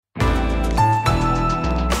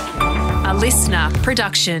listener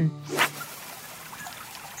production.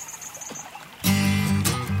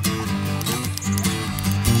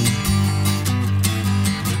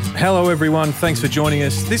 Hello everyone, thanks for joining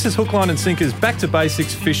us. This is Hook, Line and Sinker's Back to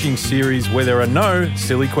Basics fishing series where there are no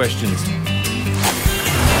silly questions.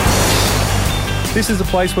 This is a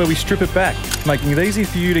place where we strip it back, making it easy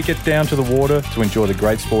for you to get down to the water to enjoy the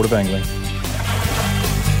great sport of angling.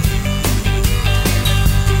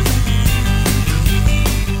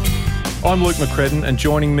 I'm Luke McCredden, and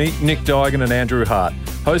joining me, Nick Duigan and Andrew Hart,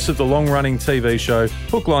 hosts of the long-running TV show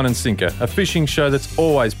Hook, Line and Sinker, a fishing show that's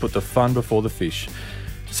always put the fun before the fish.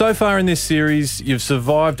 So far in this series, you've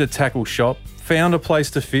survived a tackle shop, found a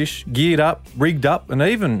place to fish, geared up, rigged up, and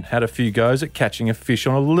even had a few goes at catching a fish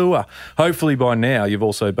on a lure. Hopefully by now you've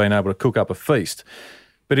also been able to cook up a feast.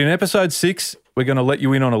 But in episode 6, we're going to let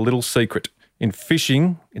you in on a little secret. In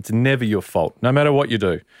fishing, it's never your fault, no matter what you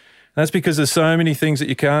do. That's because there's so many things that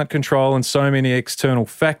you can't control and so many external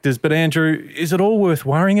factors. But Andrew, is it all worth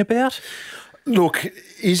worrying about? Look,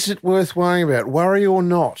 is it worth worrying about? Worry or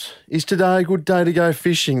not? Is today a good day to go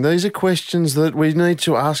fishing? These are questions that we need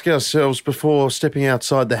to ask ourselves before stepping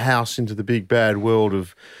outside the house into the big bad world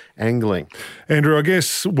of angling. Andrew, I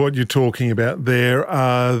guess what you're talking about there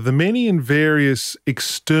are the many and various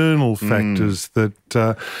external factors that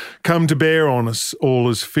come to bear on us all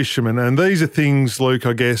as fishermen. And these are things, Luke,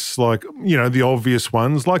 I guess, like, the obvious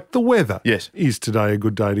ones, like the weather. Yes. Is today a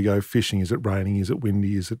good day to go fishing? Is it raining? Is it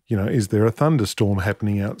windy? Is it, is there a thunderstorm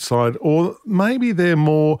happening outside? Or maybe they're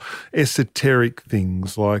more esoteric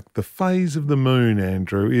things like the phase of the moon,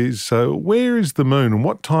 Andrew. So where is the moon and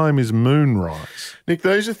what time is moonrise? Nick,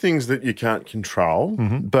 these are things that you can't control,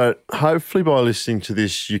 but hopefully by listening to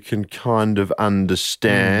this you can kind of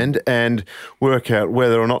understand and work out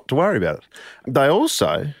whether or not to worry about it. They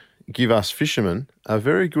also give us fishermen a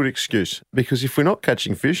very good excuse, because if we're not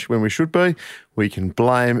catching fish when we should be, we can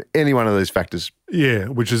blame any one of these factors. Yeah,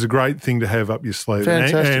 which is a great thing to have up your sleeve.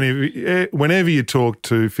 Fantastic. And whenever you talk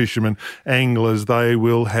to fishermen, anglers, they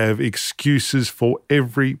will have excuses for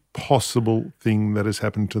every possible thing that has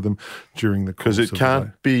happened to them during the course of the day. Because it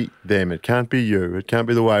can't be them, it can't be you, it can't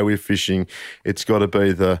be the way we're fishing, it's got to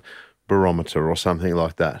be the barometer or something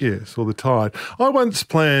like that. Yes, or the tide. I once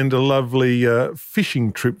planned a lovely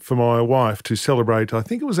fishing trip for my wife to celebrate, I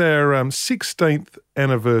think it was our 16th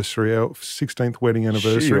anniversary, our 16th wedding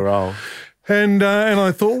anniversary. You're old. And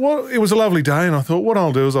I thought, it was a lovely day, and I thought what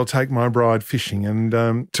I'll do is I'll take my bride fishing,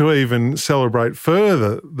 and to even celebrate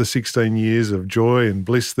further the 16 years of joy and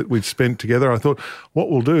bliss that we'd spent together, I thought what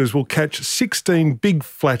we'll do is we'll catch 16 big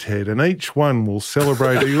flathead, and each one will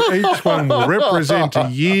celebrate, each one will represent a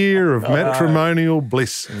year of matrimonial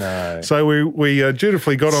bliss. No. So we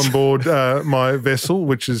dutifully got on board my vessel,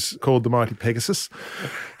 which is called the Mighty Pegasus,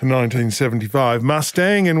 a 1975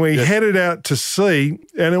 Mustang, and we headed out to sea,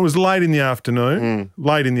 and it was late in the afternoon.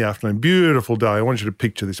 Beautiful day. I want you to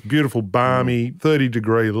picture this. Beautiful, balmy,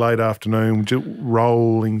 30-degree late afternoon,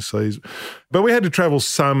 rolling seas. But we had to travel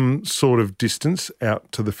some sort of distance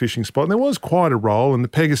out to the fishing spot, and there was quite a roll, and the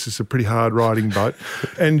Pegasus is a pretty hard-riding boat.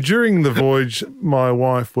 And during the voyage, my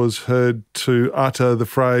wife was heard to utter the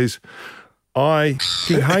phrase, "I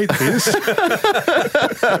hate this."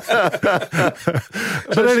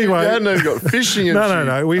 But anyway, you hadn't even got fishing.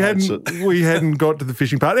 No. We hadn't got to the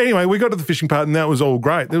fishing part. Anyway, we got to the fishing part, and that was all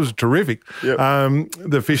great. It was terrific. Yep.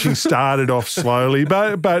 The fishing started off slowly,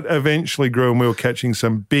 but eventually grew, and we were catching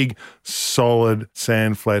some big, solid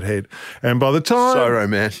sand flathead. And by the time, so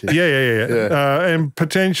romantic. Yeah. And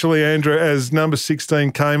potentially, Andrew, as number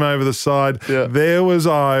 16 came over the side, there was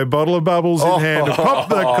I, a bottle of bubbles in hand, to pop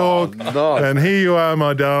the cork. Nice. And here you are,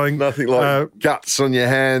 my darling. Nothing like guts on your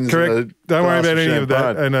hands. Correct. Don't worry about any of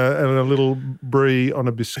that. champagne. And a little brie on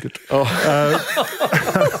a biscuit.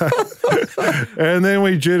 And then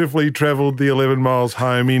we dutifully travelled the 11 miles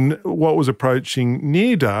home in what was approaching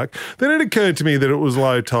near dark. Then it occurred to me that it was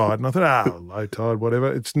low tide. And I thought, low tide,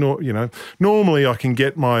 whatever. It's not, normally I can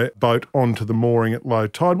get my boat onto the mooring at low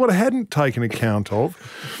tide. What I hadn't taken account of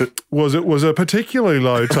was it was a particularly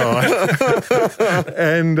low tide.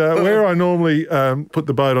 And where I normally put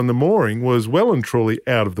the boat on the mooring was well and truly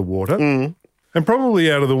out of the water. And probably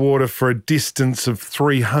out of the water for a distance of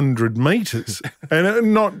 300 metres.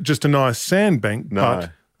 And not just a nice sandbank,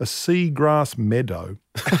 but a seagrass meadow,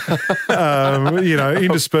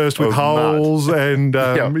 interspersed with holes and,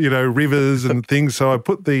 rivers and things. So I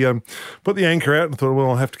put the anchor out and thought,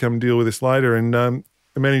 well, I'll have to come and deal with this later. And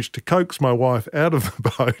managed to coax my wife out of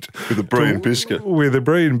the boat With a brie and biscuit. With a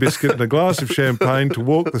brie and biscuit and a glass of champagne to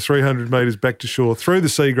walk the 300 metres back to shore through the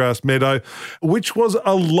seagrass meadow, which was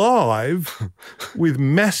alive with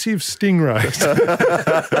massive stingrays.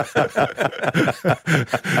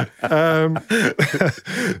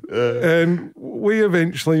 And we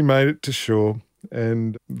eventually made it to shore.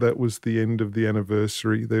 And that was the end of the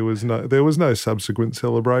anniversary. There was no subsequent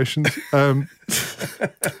celebrations.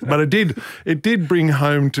 But it did bring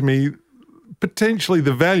home to me potentially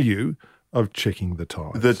the value of checking the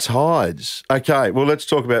tides. The tides. Okay, well, let's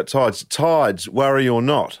talk about tides. Tides, worry or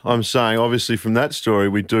not? I'm saying, obviously, from that story,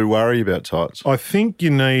 we do worry about tides. I think you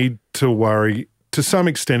need to worry to some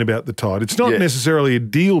extent about the tide. It's not necessarily a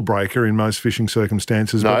deal breaker in most fishing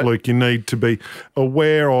circumstances, but Luke, you need to be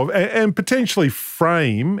aware of and potentially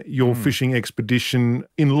frame your fishing expedition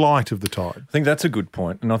in light of the tide. I think that's a good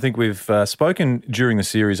point. And I think we've spoken during the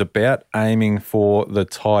series about aiming for the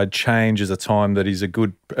tide change as a time that is a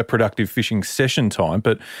productive fishing session time.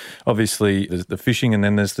 But obviously there's the fishing and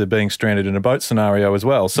then there's the being stranded in a boat scenario as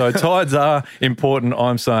well. So tides are important.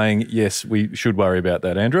 I'm saying, yes, we should worry about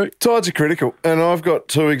that, Andrew. Tides are critical. And I've got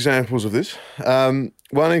two examples of this.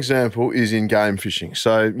 One example is in game fishing.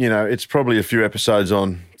 So, it's probably a few episodes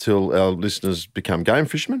on till our listeners become game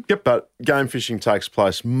fishermen. Yep. But game fishing takes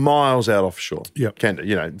place miles out offshore. Yep.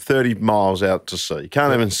 30 miles out to sea. You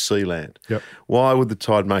can't even see land. Yep. Why would the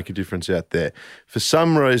tide make a difference out there? For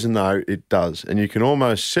some reason, though, it does. And you can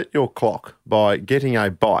almost set your clock by getting a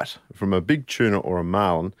bite from a big tuna or a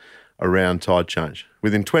marlin around tide change.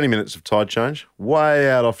 Within 20 minutes of tide change, way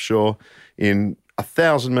out offshore in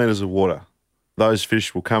 1,000 metres of water, those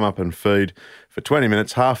fish will come up and feed for 20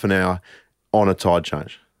 minutes, half an hour on a tide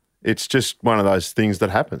change. It's just one of those things that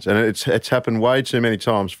happens. And it's happened way too many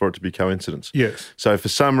times for it to be coincidence. Yes. So for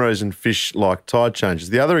some reason, fish like tide changes.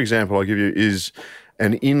 The other example I'll give you is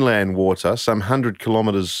an inland water, some 100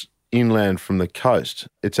 kilometres inland from the coast.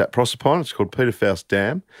 It's at Proserpine. It's called Peter Faust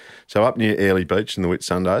Dam. So up near Airlie Beach in the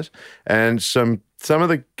Whitsundays. And some of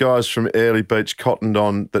the guys from Airlie Beach cottoned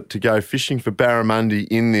on that to go fishing for barramundi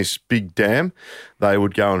in this big dam, they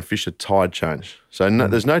would go and fish a tide change. So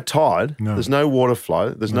there's no tide, there's no water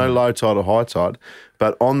flow, there's no low tide or high tide,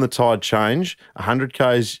 but on the tide change, 100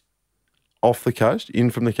 k's off the coast, in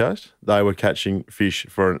from the coast, they were catching fish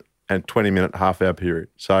for a 20-minute, half-hour period.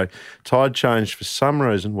 So tide change, for some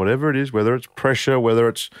reason, whatever it is, whether it's pressure, whether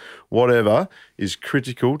it's whatever, is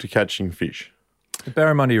critical to catching fish. The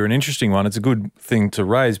barramundi are an interesting one. It's a good thing to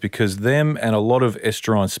raise because them and a lot of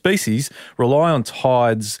estuarine species rely on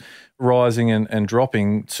tides rising and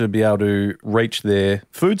dropping to be able to reach their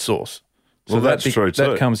food source. So Well, that's true too.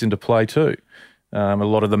 That comes into play too. A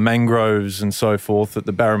lot of the mangroves and so forth that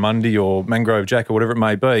the barramundi or mangrove jack or whatever it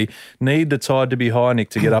may be need the tide to be high, Nick,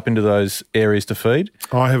 to get up into those areas to feed.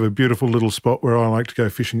 I have a beautiful little spot where I like to go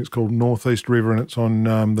fishing. It's called Northeast River and it's on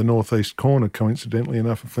the northeast corner, coincidentally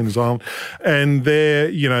enough, of Flinders Island. And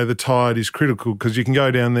there, the tide is critical because you can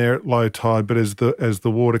go down there at low tide, but as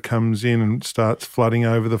the water comes in and starts flooding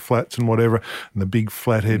over the flats and whatever, and the big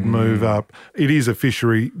flathead move up, it is a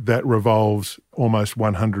fishery that revolves almost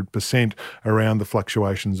 100% around the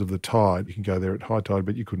fluctuations of the tide. You can go there at high tide,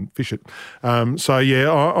 but you couldn't fish it. I'm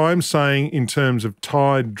saying in terms of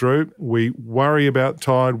tide, Drew, we worry about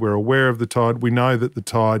tide. We're aware of the tide. We know that the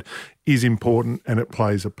tide is important and it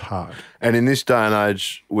plays a part. And in this day and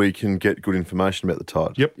age, we can get good information about the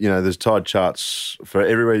tide. Yep. There's tide charts for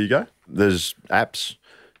everywhere you go. There's apps.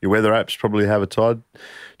 Your weather apps probably have a tide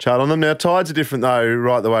chart on them. Now, tides are different, though,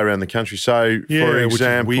 right the way around the country. So, for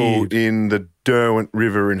example, in the Derwent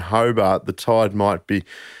River in Hobart, the tide might be,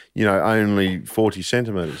 only 40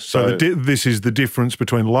 centimetres. So this is the difference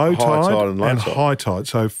between low tide and low tide. high tide.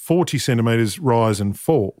 So 40 centimetres rise and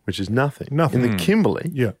fall. Which is nothing. Nothing. In the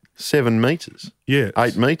Kimberley, 7 metres. Yes.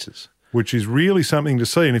 8 metres. Which is really something to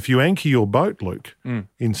see. And if you anchor your boat, Luke,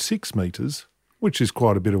 in 6 metres, which is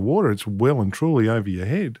quite a bit of water, it's well and truly over your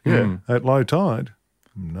head at low tide.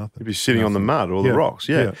 Nothing. You'd be sitting on the mud or the rocks,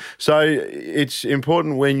 So it's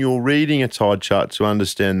important when you're reading a tide chart to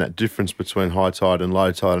understand that difference between high tide and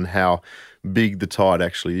low tide and how big the tide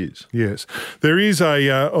actually is. Yes. There is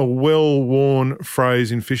a well-worn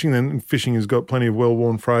phrase in fishing, and fishing has got plenty of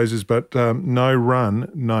well-worn phrases, but no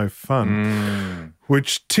run, no fun,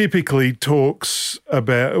 which typically talks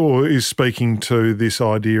about or is speaking to this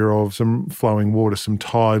idea of some flowing water, some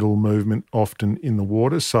tidal movement often in the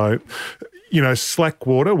water. So slack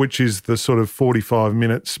water, which is the sort of 45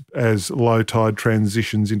 minutes as low tide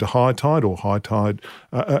transitions into high tide, or high tide,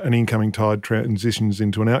 an incoming tide transitions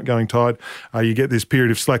into an outgoing tide. You get this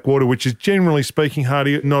period of slack water, which is generally speaking,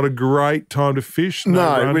 Hardy, not a great time to fish.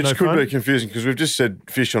 Which could be confusing because we've just said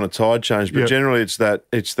fish on a tide change, but generally it's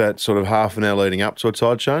that sort of half an hour leading up to a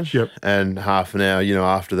tide change and half an hour,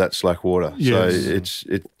 after that slack water. Yes. So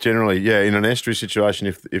it's generally, in an estuary situation,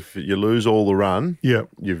 if you lose all the run,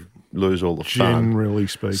 you've lose all the fun. Generally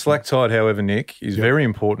speaking. Slack tide, however, Nick, is very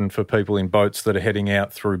important for people in boats that are heading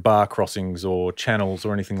out through bar crossings or channels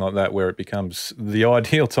or anything like that, where it becomes the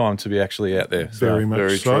ideal time to be actually out there. Very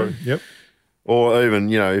much so. True. Yep. Or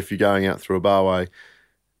even, if you're going out through a barway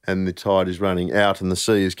and the tide is running out and the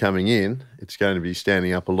sea is coming in, it's going to be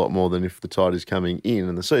standing up a lot more than if the tide is coming in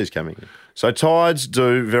and the sea is coming in. So tides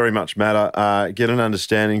do very much matter. Get an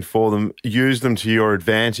understanding for them. Use them to your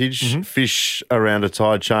advantage. Fish around a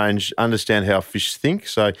tide change. Understand how fish think.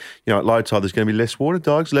 So, at low tide there's going to be less water,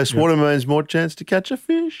 dogs. Less water means more chance to catch a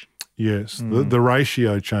fish. Yes, the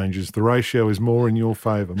ratio changes. The ratio is more in your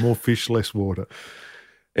favour. More fish, less water.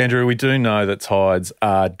 Andrew, we do know that tides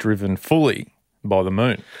are driven fully by the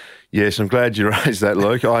moon. Yes, I'm glad you raised that,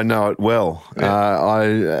 Luke. I know it well. I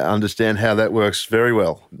understand how that works very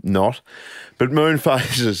well. Not, but moon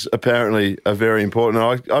phases apparently are very important.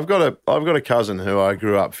 I've got a cousin who I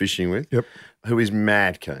grew up fishing with, who is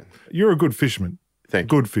mad keen. You're a good fisherman. Thank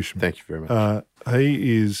you. Good fisherman. Thank you very much.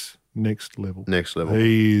 He is next level. Next level.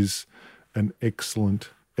 He is an excellent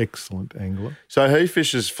angler. So he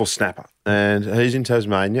fishes for snapper, and he's in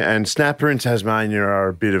Tasmania, and snapper in Tasmania are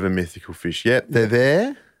a bit of a mythical fish. Yep, they're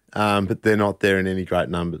there, but they're not there in any great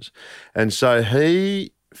numbers. And so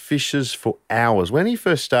he fishes for hours. When he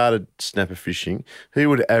first started snapper fishing, he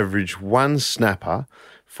would average one snapper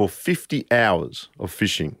for 50 hours of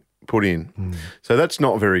fishing put in. So that's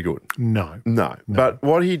not very good. No. But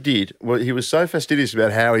what he did, he was so fastidious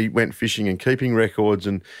about how he went fishing and keeping records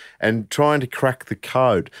and trying to crack the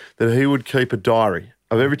code that he would keep a diary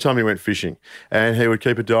of every time he went fishing. And he would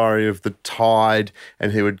keep a diary of the tide,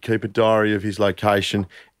 and he would keep a diary of his location,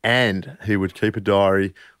 and he would keep a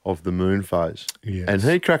diary of the moon phase. Yes. And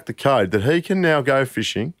he cracked the code that he can now go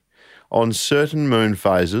fishing on certain moon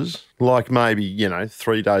phases, like maybe,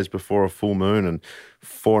 3 days before a full moon and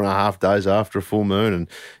 4.5 days after a full moon and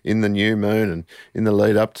in the new moon and in the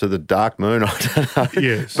lead up to the dark moon. I don't know.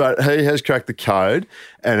 Yes. But he has cracked the code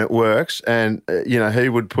and it works. And, he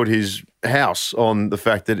would put his house on the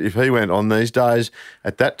fact that if he went on these days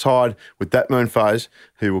at that tide with that moon phase,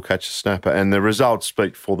 he will catch a snapper. And the results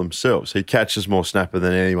speak for themselves. He catches more snapper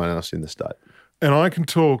than anyone else in the state. And I can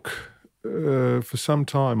talk for some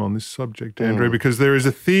time on this subject, Andrew, because there is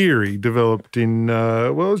a theory developed in,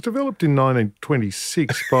 it was developed in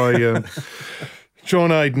 1926 by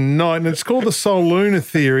John Aidan Knight, and it's called the Sol Luna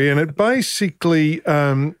theory, and it basically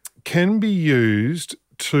can be used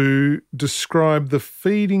to describe the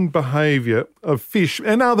feeding behaviour of fish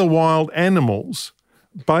and other wild animals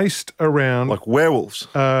based around... Like werewolves.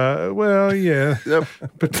 Potentially.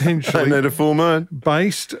 They need a full moon.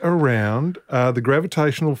 Based around the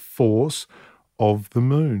gravitational force of the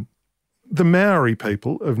moon. The Maori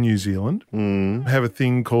people of New Zealand have a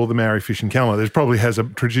thing called the Maori fishing calendar. It probably has a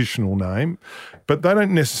traditional name, but they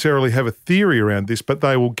don't necessarily have a theory around this, but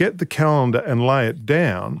they will get the calendar and lay it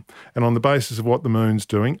down, and on the basis of what the moon's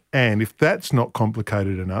doing, and if that's not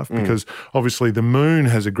complicated enough, because obviously the moon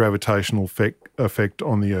has a gravitational effect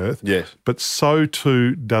on the Earth, yes, but so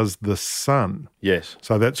too does the sun. Yes.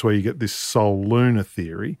 So that's where you get this Sol Luna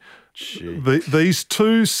theory. These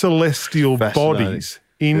two celestial bodies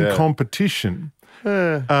in competition.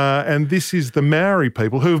 And this is the Maori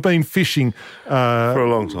people who have been fishing for a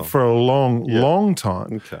long time. For a long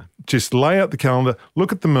time. Okay. Just lay out the calendar,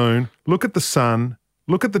 look at the moon, look at the sun,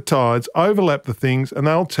 look at the tides, overlap the things, and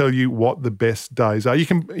they'll tell you what the best days are. You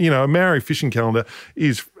can, a Maori fishing calendar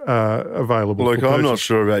is available. Look, I'm not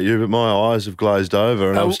sure about you, but my eyes have glazed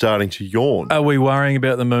over and I'm starting to yawn. Are we worrying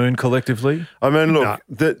about the moon collectively? I mean, look,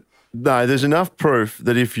 No, there's enough proof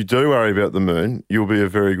that if you do worry about the moon, you'll be a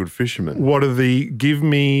very good fisherman. Give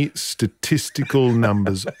me statistical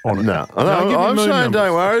numbers on it. No, I'm saying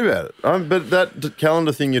don't worry about it. But that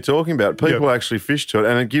calendar thing you're talking about, people actually fish to it,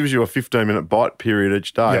 and it gives you a 15-minute bite period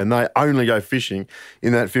each day, and they only go fishing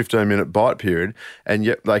in that 15-minute bite period, and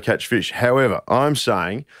yet they catch fish. However, I'm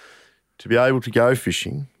saying to be able to go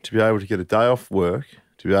fishing, to be able to get a day off work,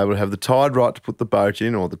 to be able to have the tide right to put the boat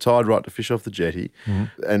in or the tide right to fish off the jetty,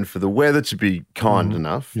 and for the weather to be kind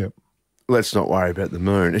enough, let's not worry about the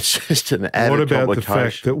moon. It's just an added What about the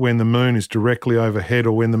complication. fact that when the moon is directly overhead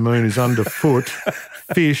or when the moon is underfoot,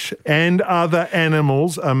 fish and other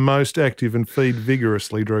animals are most active and feed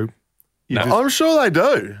vigorously, Drew? I'm sure they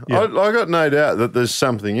do. Yeah. I got no doubt that there's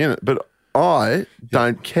something in it, but I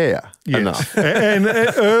don't care enough. And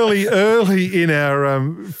early in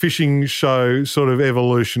our fishing show sort of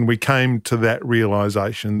evolution, we came to that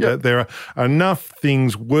realisation that there are enough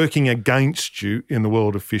things working against you in the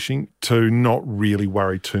world of fishing to not really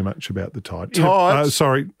worry too much about the tide.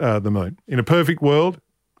 The moon. In a perfect world,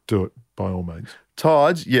 do it by all means.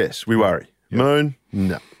 Tides, yes, we worry. Moon,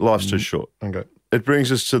 no. Life's too short. Okay. It brings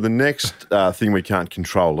us to the next thing we can't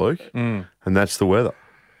control, Luke, and that's the weather.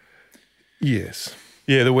 Yes.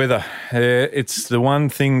 Yeah, the weather. It's the one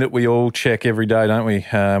thing that we all check every day, don't we,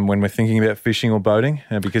 when we're thinking about fishing or boating,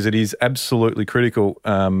 because it is absolutely critical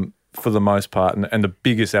for the most part, and the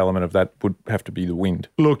biggest element of that would have to be the wind.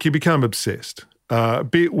 Look, you become obsessed. A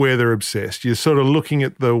bit weather obsessed. You're sort of looking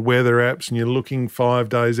at the weather apps and you're looking 5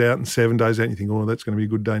 days out and 7 days out and you think, oh, that's going to be a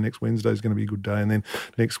good day. Next Wednesday is going to be a good day. And then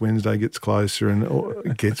next Wednesday gets closer and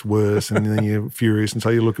it gets worse and then you're furious. And so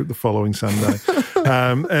you look at the following Sunday.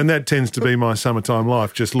 And that tends to be my summertime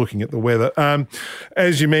life, just looking at the weather.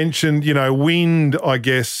 As you mentioned, wind, I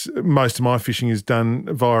guess most of my fishing is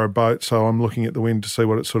done via a boat. So I'm looking at the wind to see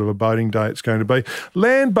what sort of a boating day it's going to be.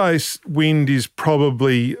 Land-based wind is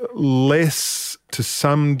probably less to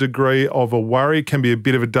some degree of a worry. It can be a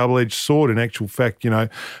bit of a double-edged sword. In actual fact,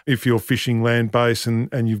 if you're fishing land-based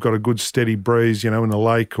and you've got a good steady breeze, in a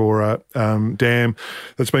lake or a dam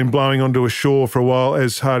that's been blowing onto a shore for a while,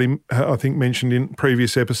 as Hardy, I think, mentioned in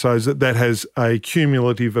previous episodes, that has a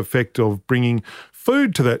cumulative effect of bringing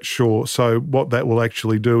food to that shore. So what that will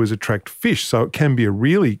actually do is attract fish. So it can be a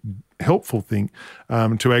really helpful thing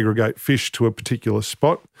to aggregate fish to a particular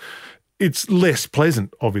spot. It's less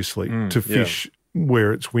pleasant, obviously, to fish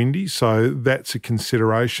where it's windy, so that's a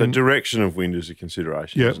consideration. The direction of wind is a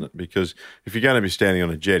consideration, isn't it? Because if you're going to be standing on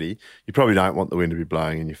a jetty, you probably don't want the wind to be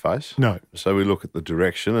blowing in your face. No. So we look at the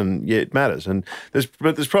direction, and it matters. And there's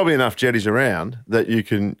probably enough jetties around that you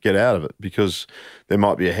can get out of it because there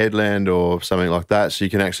might be a headland or something like that, so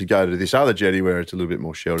you can actually go to this other jetty where it's a little bit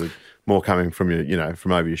more sheltered, more coming from your,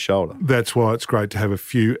 from over your shoulder. That's why it's great to have a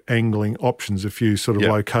few angling options, a few sort of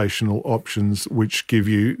locational options, which give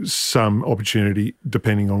you some opportunity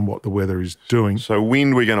depending on what the weather is doing. So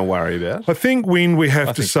wind we're going to worry about? I think wind we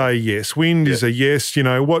have to say yes. Wind is a yes.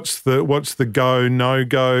 What's the go, no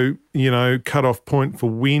go, cut-off point for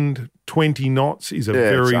wind? 20 knots is a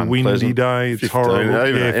very windy day. It's 15, horrible.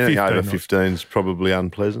 Anything over knots. 15 is probably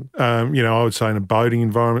unpleasant. I would say in a boating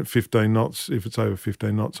environment, 15 knots. If it's over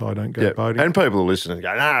 15 knots, I don't go boating. And people are listening and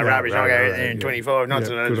go, rubbish, I'll go there in 25 knots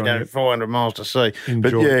and it's going 400 miles to sea.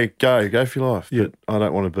 Enjoy. But go for your life. But I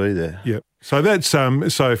don't want to be there. Yep. So that's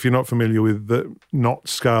so if you're not familiar with the knot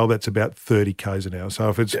scale, that's about 30 k's an hour.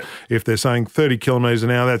 So if they're saying 30 kilometres an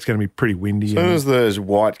hour, that's going to be pretty windy. As soon as there's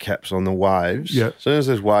white caps on the waves, as soon as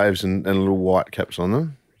there's waves and little white caps on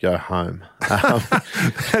them, go home.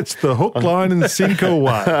 That's the hook, line and sinker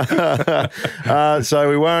way. So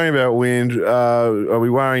we're worrying about wind. Are we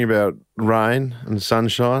worrying about rain and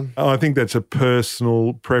sunshine? I think that's a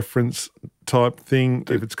personal preference type thing.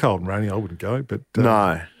 If it's cold and rainy, I wouldn't go. But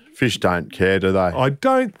no. Fish don't care, do they? I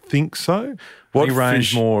don't think so. What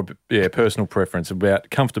range more, personal preference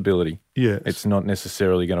about comfortability. Yeah, it's not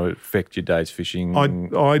necessarily going to affect your day's fishing.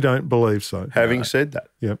 I don't believe so. Having said that,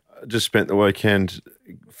 I just spent the weekend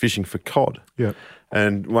fishing for cod. Yep.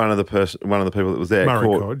 And one of the people that was there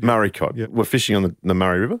Murray cod. Yep. We're fishing on the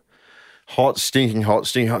Murray River. Hot, stinking hot.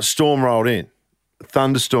 Storm rolled in.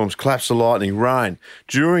 Thunderstorms, claps of lightning, rain.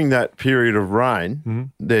 During that period of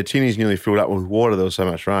rain, their tinnies nearly filled up with water. There was so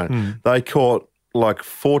much rain. They caught like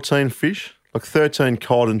 14 fish, like 13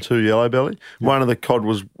 cod and 2 yellow belly. Yep. One of the cod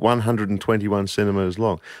was 121 centimetres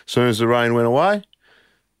long. As soon as the rain went away,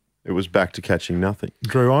 it was back to catching nothing.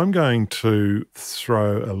 Drew, I'm going to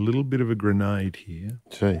throw a little bit of a grenade here.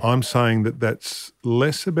 Gee. I'm saying that's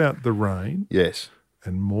less about the rain. Yes.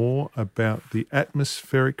 And more about the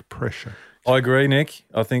atmospheric pressure. I agree, Nick.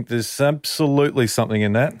 I think there's absolutely something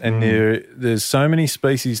in that. And there's so many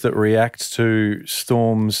species that react to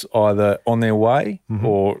storms either on their way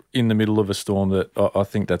or in the middle of a storm that I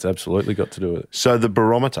think that's absolutely got to do with it. So the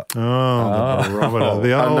barometer. Oh, the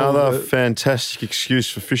barometer. Another fantastic excuse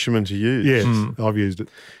for fishermen to use. Yes, I've used it.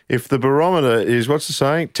 If the barometer is, what's the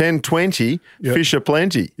saying? 10-20, fish are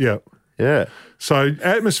plenty. Yeah. Yeah. So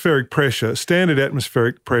atmospheric pressure, standard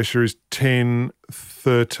atmospheric pressure is 1013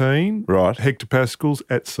 hectopascals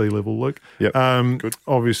at sea level, Luke. Yep. Good.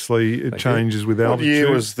 Obviously, it changes with altitude.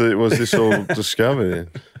 What year was this all discovered in?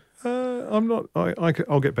 I'm not.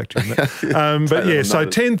 I'll get back to you on that. But yeah, so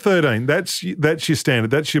 10-13, that's your standard.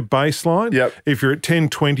 That's your baseline. Yep. If you're at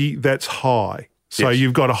 10-20, that's high. So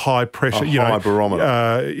you've got a high pressure. High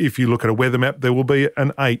barometer. If you look at a weather map, there will be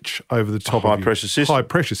an H over the top of high pressure system. High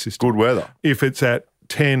pressure system. Good weather. If it's at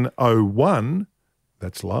 10:01,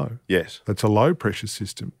 that's low. Yes. That's a low pressure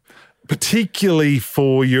system. Particularly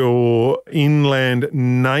for your inland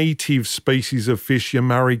native species of fish, your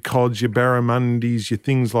Murray cods, your barramundis, your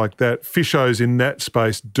things like that, fishos in that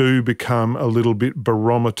space do become a little bit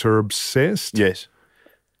barometer obsessed. Yes.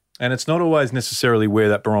 And it's not always necessarily where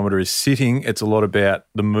that barometer is sitting. It's a lot about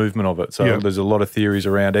the movement of it. So there's a lot of theories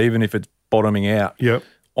around, even if it's bottoming out,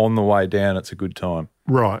 on the way down, it's a good time.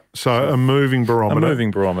 Right. So a moving barometer. A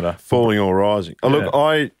moving barometer. Falling or rising. Oh, look,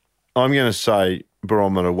 I'm going to say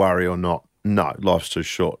barometer worry or not. No, life's too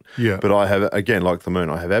short. Yeah. But I have, again, like the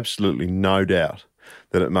moon, I have absolutely no doubt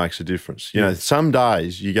that it makes a difference. You know, some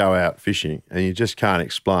days you go out fishing and you just can't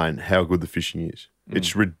explain how good the fishing is.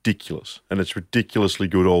 It's ridiculous, and it's ridiculously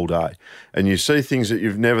good all day. And you see things that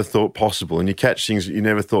you've never thought possible, and you catch things that you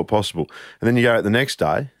never thought possible. And then you go out the next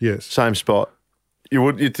day, same spot.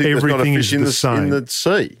 You'd think there's not a fish in the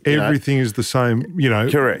sea. Everything is the same,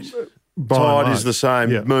 Correct. Tide is the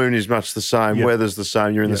same. Moon is much the same. Weather's the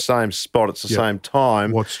same. You're in the same spot at the same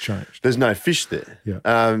time. What's changed? There's no fish there.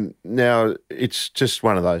 Now, it's just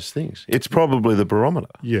one of those things. It's probably the barometer.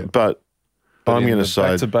 Yeah. But I'm going to say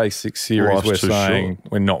back to basics series, we're saying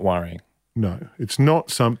we're not worrying. No, it's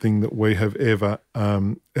not something that we have ever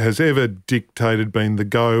has ever dictated been the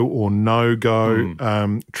go or no go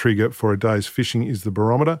trigger for a day's fishing is the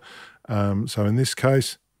barometer. So in this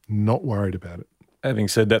case, not worried about it. Having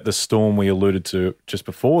said that, the storm we alluded to just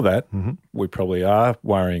before that, we probably are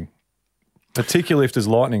worrying, particularly if there's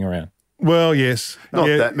lightning around. Well, yes. Not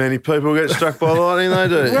that many people get struck by lightning, they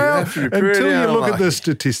do. Well, until you look at the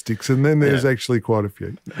statistics, and then there's actually quite a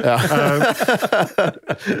few.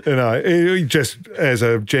 Just as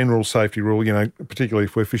a general safety rule, particularly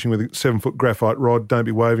if we're fishing with a 7-foot graphite rod, don't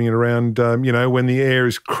be waving it around, when the air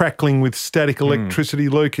is crackling with static electricity,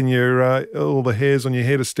 Luke, and all the hairs on your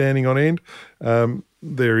head are standing on end.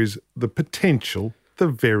 There is the potential, the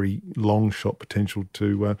very long shot potential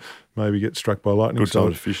to maybe get struck by lightning. Good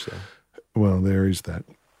time to fish, though. Well, there is that.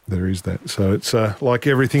 There is that. So it's like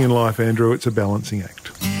everything in life, Andrew, it's a balancing act.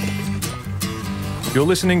 You're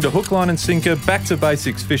listening to Hook, Line and Sinker Back to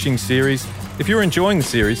Basics Fishing Series. If you're enjoying the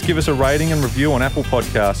series, give us a rating and review on Apple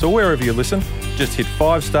Podcasts or wherever you listen. Just hit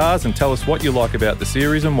 5 stars and tell us what you like about the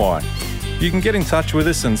series and why. You can get in touch with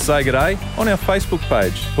us and say g'day on our Facebook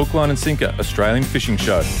page, Hook, Line and Sinker Australian Fishing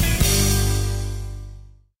Show.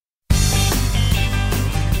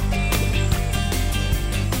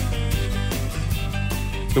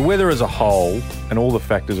 The weather as a whole and all the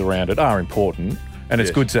factors around it are important, and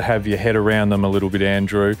it's good to have your head around them a little bit,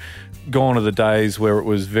 Andrew. Gone are the days where it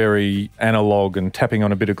was very analogue and tapping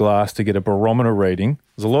on a bit of glass to get a barometer reading.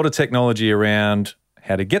 There's a lot of technology around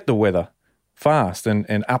how to get the weather fast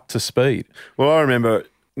and up to speed. Well, I remember,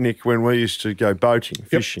 Nick, when we used to go boating,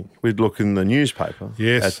 fishing, we'd look in the newspaper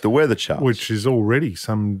at the weather charts. Which is already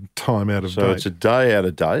some time out of date. So it's a day out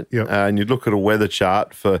of date, and you'd look at a weather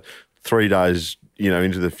chart for 3 days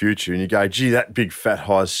into the future, and you go, gee, that big fat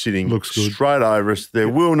high's sitting looks good straight over us. There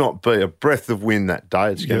will not be a breath of wind that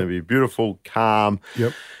day. It's going to be beautiful, calm.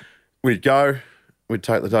 We'd go, we'd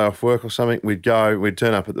take the day off work or something. We'd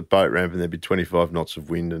turn up at the boat ramp and there'd be 25 knots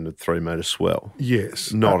of wind and a 3-metre swell.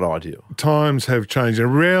 Yes. Not ideal. Times have changed in a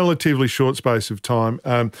relatively short space of time.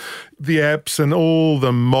 The apps and all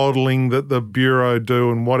the modelling that the Bureau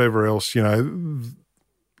do and whatever else,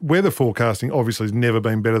 weather forecasting obviously has never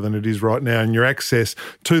been better than it is right now, and your access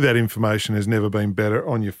to that information has never been better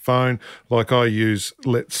on your phone. Like I use,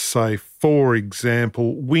 let's say, for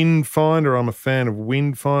example, Wind Finder. I'm a fan of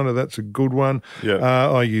Wind Finder. That's a good one.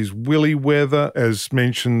 I use Willy Weather. As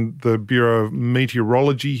mentioned, the Bureau of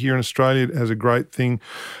Meteorology here in Australia has a great thing,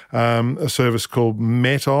 a service called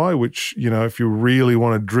MetEye, which, if you really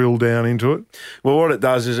want to drill down into it. Well, what it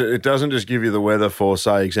does is it doesn't just give you the weather for,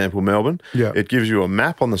 say, example, Melbourne. It gives you a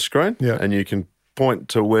map on the screen and you can point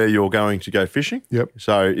to where you're going to go fishing.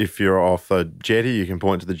 So if you're off a jetty, you can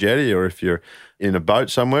point to the jetty, or if you're in a boat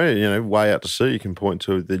somewhere, way out to sea, you can point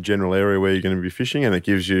to the general area where you're going to be fishing, and it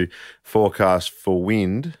gives you forecast for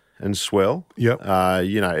wind and swell,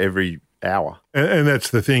 every hour. And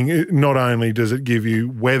that's the thing. Not only does it give you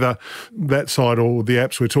weather, that side, or the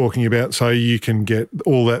apps we're talking about, so you can get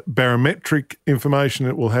all that barometric information.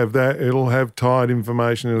 It will have that. It'll have tide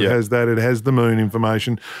information. It has that. It has the moon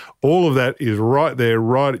information. All of that is right there,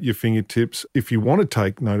 right at your fingertips. If you want to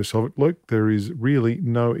take notice of it, Luke, there is really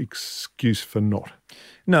no excuse for not.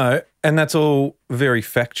 No, And that's all very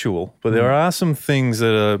factual, but there are some things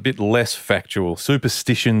that are a bit less factual,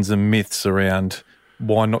 superstitions and myths around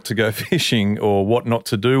why not to go fishing or what not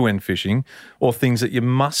to do when fishing, or things that you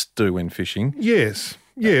must do when fishing. Yes.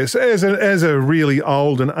 As a really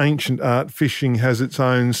old and ancient art, fishing has its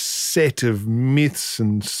own set of myths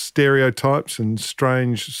and stereotypes and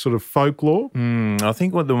strange sort of folklore. I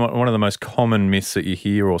think one of the most common myths that you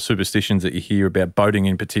hear, or superstitions that you hear about boating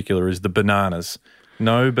in particular, is the bananas.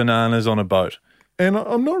 No bananas on a boat. And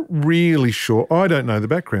I'm not really sure. I don't know the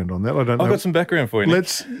background on that. I don't know. I've got some background for you, Nick.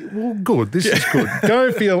 Well, good. This is good.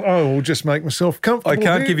 Go feel, we'll just make myself comfortable. I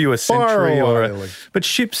can't give you a century or but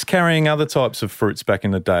ships carrying other types of fruits back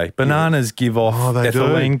in the day. Bananas give off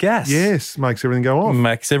ethylene gas. Yes, makes everything go off.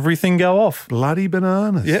 Makes everything go off. Bloody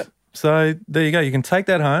bananas. Yep. So there you go. You can take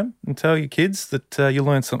that home and tell your kids that you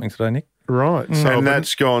learned something today, Nick. Right. So and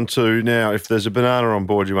that's gone to now, if there's a banana on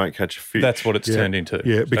board, you won't catch a fish. That's what it's turned into.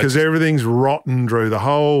 Yeah, because everything's rotten, Drew. The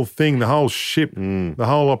whole thing, the whole ship, the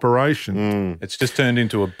whole operation. It's just turned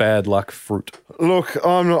into a bad luck fruit. Look,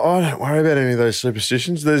 I don't worry about any of those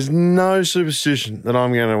superstitions. There's no superstition that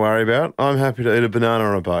I'm going to worry about. I'm happy to eat a banana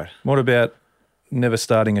on a boat. What about never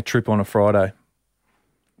starting a trip on a Friday?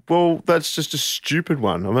 Well, that's just a stupid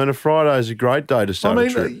one. I mean, a Friday is a great day to start a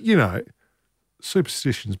trip. You know,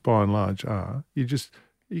 superstitions by and large are,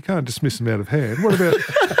 you can't dismiss them out of hand. What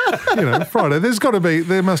about, Friday?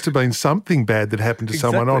 There must have been something bad that happened to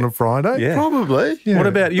someone on a Friday. Yeah. Probably. Yeah. What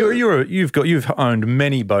about you've owned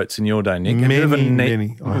many boats in your day, Nick?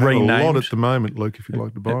 Many. I have a lot at the moment, Luke, if you'd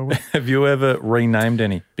like to buy one. Have you ever renamed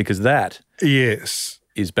any? Because that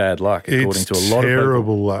is bad luck, according to a lot of people.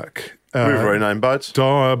 Terrible luck. We've renamed boats.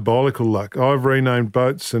 Diabolical luck. I've renamed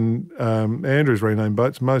boats and Andrew's renamed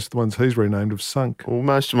boats. Most of the ones he's renamed have sunk. Well,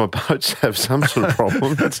 most of my boats have some sort of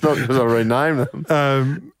problem. That's not because I renamed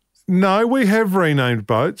them. No, we have renamed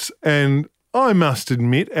boats, and I must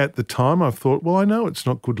admit at the time I've thought, well, I know it's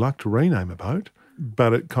not good luck to rename a boat,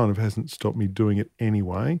 but it kind of hasn't stopped me doing it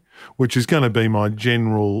anyway, which is going to be my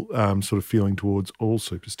general sort of feeling towards all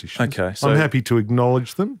superstitions. Okay, so I'm happy to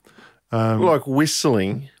acknowledge them. Like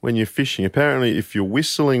whistling when you're fishing. Apparently, if you're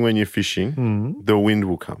whistling when you're fishing, the wind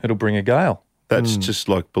will come. It'll bring a gale. That's just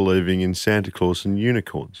like believing in Santa Claus and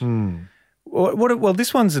unicorns. Well,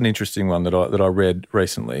 this one's an interesting one that I read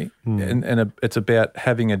recently, and it's about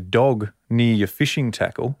having a dog near your fishing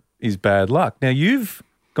tackle is bad luck. Now, you've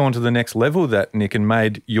gone to the next level with that, Nick, and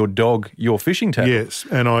made your dog your fishing tackle. Yes,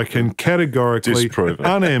 and I can categorically, disprove it.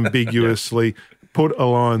 Unambiguously put a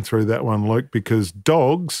line through that one, Luke, because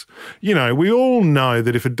dogs, we all know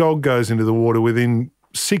that if a dog goes into the water within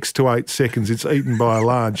 6 to 8 seconds, it's eaten by a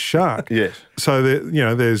large shark. Yes. So,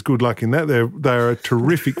 there's good luck in that. They're a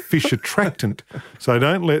terrific fish attractant. So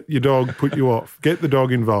don't let your dog put you off. Get the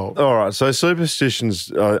dog involved. All right, so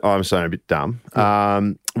superstitions, I'm saying a bit dumb.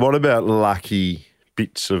 What about lucky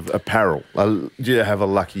bits of apparel? Do you have a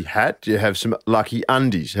lucky hat? Do you have some lucky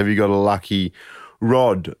undies? Have you got a lucky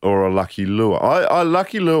rod or a lucky lure? I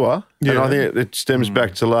lucky lure, and I think it stems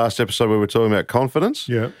back to last episode where we were talking about confidence.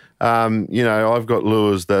 Yeah. I've got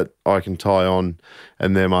lures that I can tie on,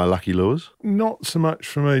 and they're my lucky lures. Not so much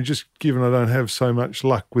for me, just given I don't have so much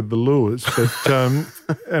luck with the lures, but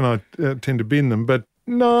and I tend to bin them. But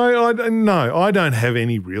no, I don't have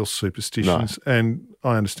any real superstitions, and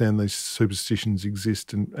I understand these superstitions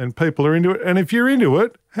exist, and people are into it. And if you're into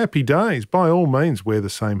it, happy days. By all means, wear the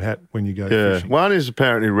same hat when you go fishing. One is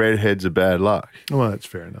apparently redheads are bad luck. Well, that's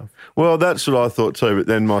fair enough. Well, that's what I thought too, but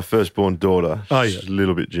then my firstborn daughter, she's a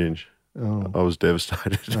little bit ginge. Oh. I was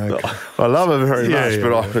devastated. Okay. I love her very much,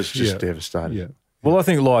 but I was just devastated. Yeah. Well, I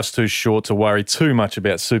think life's too short to worry too much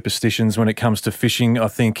about superstitions when it comes to fishing. I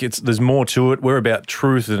think there's more to it. We're about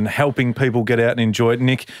truth and helping people get out and enjoy it.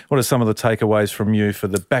 Nick, what are some of the takeaways from you for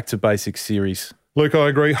the Back to Basics series? Luke, I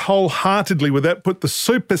agree wholeheartedly with that. Put the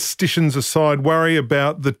superstitions aside, worry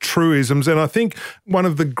about the truisms. And I think one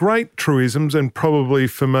of the great truisms, and probably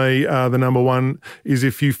for me the number one, is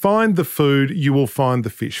if you find the food, you will find the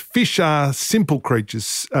fish. Fish are simple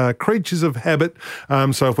creatures, creatures of habit.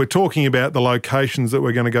 So if we're talking about the locations that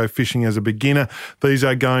we're going to go fishing as a beginner, these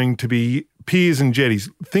are going to be piers and jetties.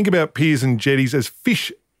 Think about piers and jetties as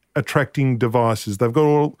fish attracting devices. They've got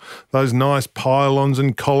all those nice pylons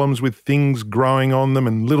and columns with things growing on them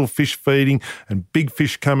and little fish feeding and big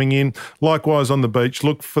fish coming in. Likewise on the beach,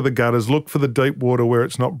 look for the gutters, look for the deep water where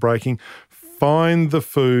it's not breaking. Find the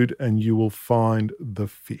food and you will find the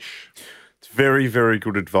fish. It's very, very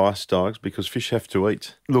good advice, Dogs, because fish have to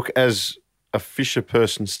eat. Look, as a fisher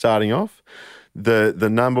person starting off, The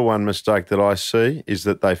number one mistake that I see is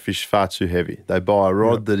that they fish far too heavy. They buy a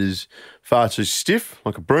rod that is far too stiff,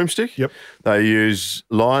 like a broomstick. Yep. They use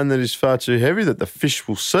line that is far too heavy that the fish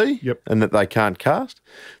will see and that they can't cast.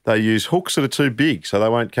 They use hooks that are too big, so they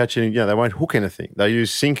won't catch any, they won't hook anything. They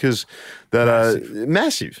use sinkers that are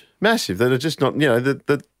massive, that are just not,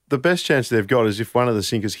 the best chance they've got is if one of the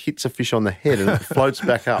sinkers hits a fish on the head and it floats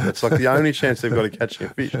back up. It's like the only chance they've got of catching a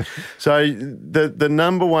fish. So the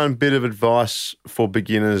number one bit of advice for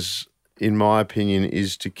beginners, in my opinion,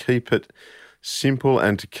 is to keep it simple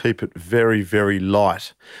and to keep it very, very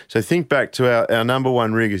light. So think back to our number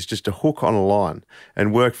one rig is just a hook on a line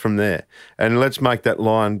and work from there. And let's make that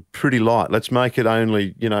line pretty light. Let's make it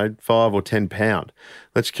only, 5 or 10 pound.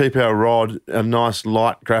 Let's keep our rod a nice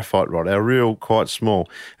light graphite rod, our reel quite small.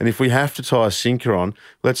 And if we have to tie a sinker on,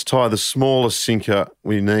 let's tie the smallest sinker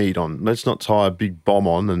we need on. Let's not tie a big bomb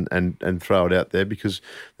on and throw it out there, because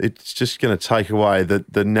it's just going to take away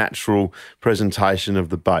the natural presentation of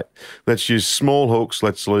the bait. Let's use small hooks,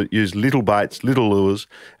 let's use little baits, little lures,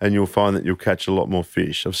 and you'll find that you'll catch a lot more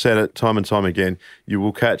fish. I've said it time and time again, you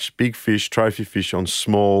will catch big fish, trophy fish on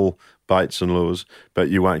small baits and lures, but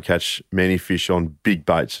you won't catch many fish on big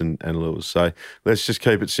baits and lures. So let's just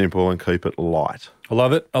keep it simple and keep it light. I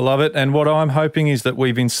love it. And what I'm hoping is that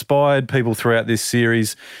we've inspired people throughout this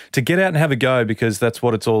series to get out and have a go, because that's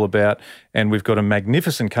what it's all about. And we've got a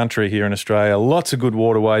magnificent country here in Australia, lots of good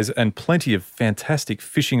waterways and plenty of fantastic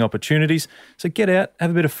fishing opportunities. So get out,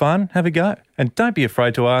 have a bit of fun, have a go. And don't be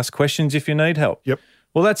afraid to ask questions if you need help. Yep.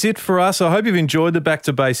 Well, that's it for us. I hope you've enjoyed the Back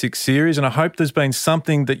to Basics series, and I hope there's been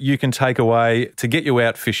something that you can take away to get you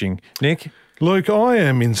out fishing. Nick? Luke, I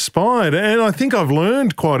am inspired, and I think I've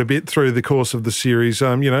learned quite a bit through the course of the series.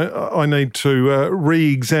 I need to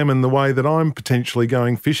re-examine the way that I'm potentially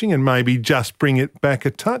going fishing and maybe just bring it back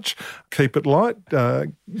a touch, keep it light,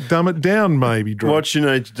 dumb it down maybe. Drew. What you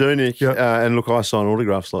need to do, Nick, and look, I sign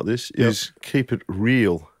autographs like this, is keep it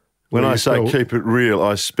real. When I say keep it real,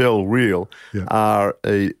 I spell real,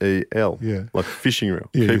 R-E-E-L, like fishing reel.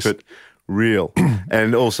 Yes. Keep it real.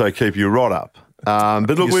 And also keep your rod up.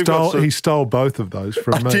 But look, he stole both of those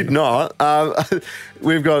from me. I did not.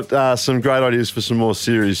 We've got some great ideas for some more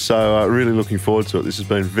series, so really looking forward to it. This has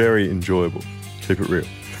been very enjoyable. Keep it real.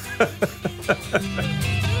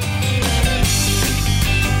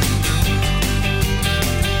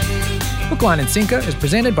 Hook, Line and Sinker is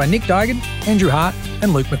presented by Nick Duigan, Andrew Hart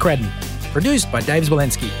and Luke McCredden. Produced by Dave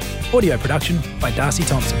Zwolenski. Audio production by Darcy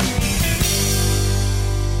Thompson.